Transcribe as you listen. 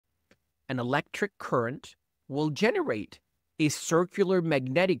an electric current will generate a circular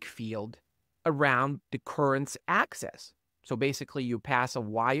magnetic field around the current's axis. So basically, you pass a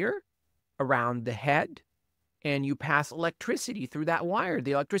wire around the head and you pass electricity through that wire.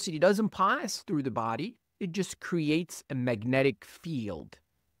 The electricity doesn't pass through the body. It just creates a magnetic field.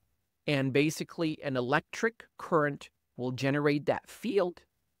 And basically, an electric current will generate that field,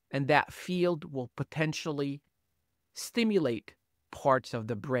 and that field will potentially stimulate parts of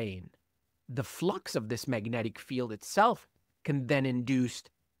the brain. The flux of this magnetic field itself can then induce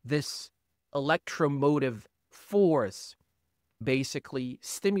this electromotive force, basically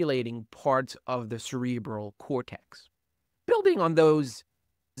stimulating parts of the cerebral cortex. Building on those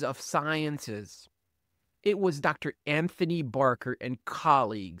of sciences, it was Dr. Anthony Barker and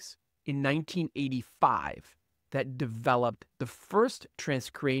colleagues in 1985 that developed the first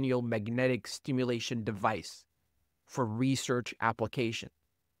transcranial magnetic stimulation device for research application.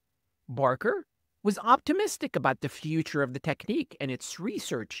 Barker was optimistic about the future of the technique and its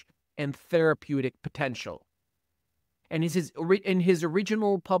research and therapeutic potential. And in his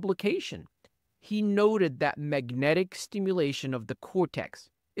original publication, he noted that magnetic stimulation of the cortex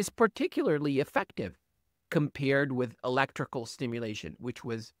is particularly effective compared with electrical stimulation, which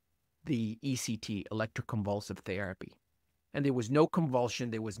was the ECT, electroconvulsive therapy. And there was no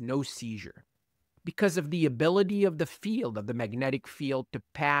convulsion, there was no seizure, because of the ability of the field, of the magnetic field, to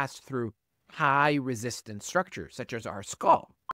pass through high resistance structures, such as our skull.